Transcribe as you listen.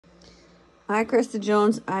Hi, Krista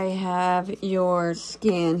Jones. I have your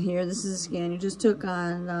scan here. This is a scan you just took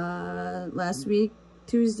on last week,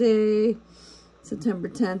 Tuesday, September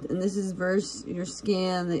 10th. And this is versus your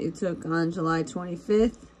scan that you took on July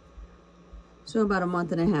 25th. So about a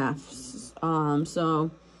month and a half.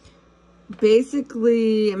 So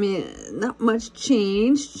basically, I mean, not much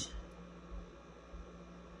changed.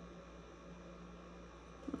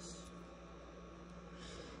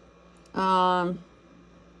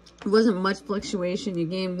 It wasn't much fluctuation. You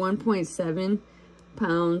gained 1.7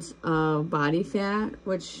 pounds of body fat,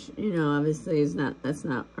 which, you know, obviously that's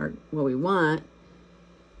not what we want,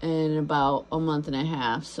 in about a month and a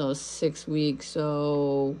half, so 6 weeks.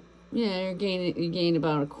 So yeah, you gained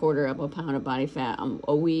about a quarter of a pound of body fat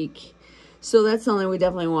a week. So that's something we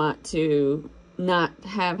definitely want to not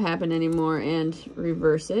have happen anymore and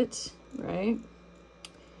reverse it, right?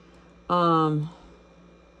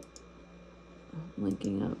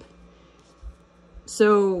 Linking up.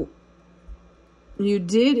 So you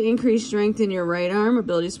did increase strength in your right arm,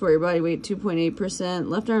 ability to support your body weight 2.8%,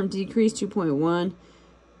 left arm decreased 2.1,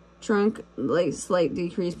 trunk like slight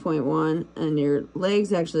decrease 0.1, and your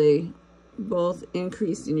legs actually both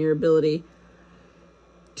increased in your ability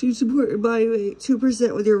to support your body weight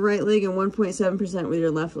 2% with your right leg and 1.7% with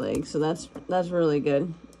your left leg. So that's really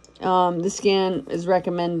good. The scan is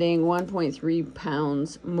recommending 1.3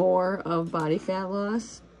 pounds more of body fat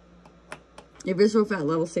loss. Your visceral fat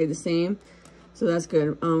levels stay the same, so that's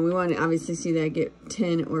good. We want to obviously see that get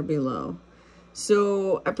 10 or below.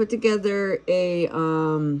 So I put together a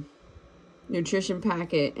nutrition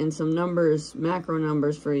packet and some numbers, macro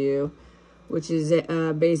numbers for you, which is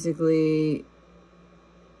basically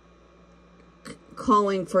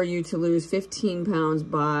calling for you to lose 15 pounds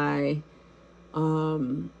by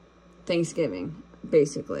Thanksgiving,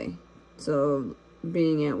 basically. So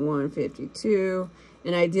being at 152,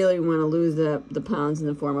 and ideally we want to lose the pounds in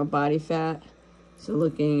the form of body fat. So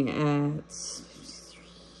looking at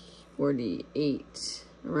 48,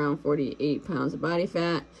 around 48 pounds of body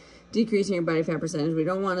fat, decreasing your body fat percentage. We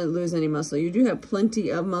don't want to lose any muscle. You do have plenty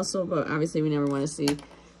of muscle, but obviously we never want to see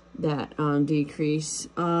that decrease.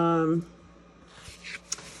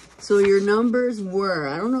 So your numbers were,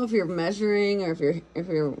 I don't know if you're measuring or if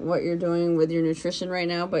you're what you're doing with your nutrition right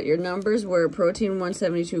now, but your numbers were protein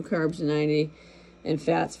 172, carbs 90, and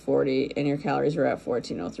fats 40, and your calories were at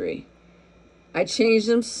 1403. I changed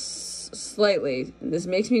them slightly. This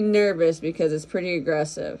makes me nervous because it's pretty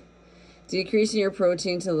aggressive. Decreasing your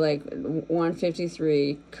protein to like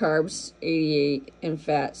 153, carbs 88, and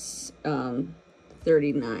fats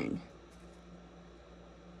 39.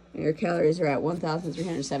 Your calories are at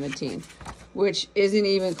 1,317, which isn't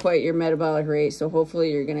even quite your metabolic rate. So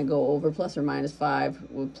hopefully you're going to go over plus or minus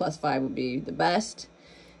 5. Well, plus 5 would be the best,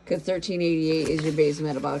 because 1388 is your base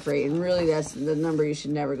metabolic rate. And really that's the number you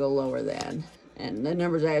should never go lower than. And the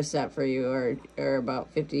numbers I have set for you are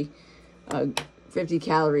about 50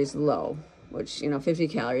 calories low, which, you know, 50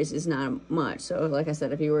 calories is not much. So like I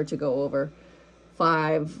said, if you were to go over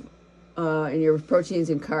 5 in your proteins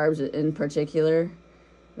and carbs in particular,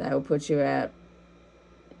 that will put you at,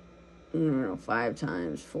 I don't know, 5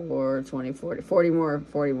 times 4, 20, 40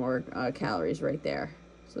 more calories right there.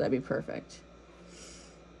 So that'd be perfect.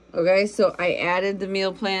 Okay, so I added the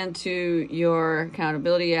meal plan to your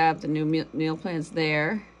accountability app. The new meal plan's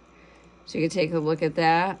there, so you can take a look at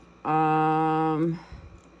that. And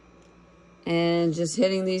just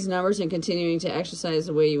hitting these numbers and continuing to exercise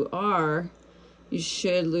the way you are, you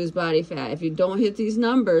should lose body fat. If you don't hit these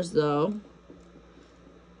numbers, though,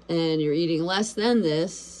 and you're eating less than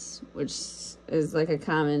this, which is like a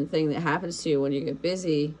common thing that happens to you when you get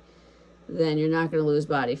busy, then you're not going to lose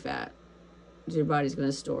body fat. Your body's going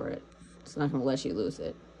to store it. It's not going to let you lose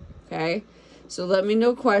it. Okay? So let me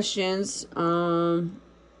know questions. And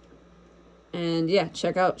yeah,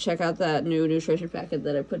 check out that new nutrition packet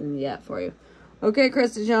that I put in the app for you. Okay,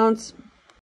 Krista Jones.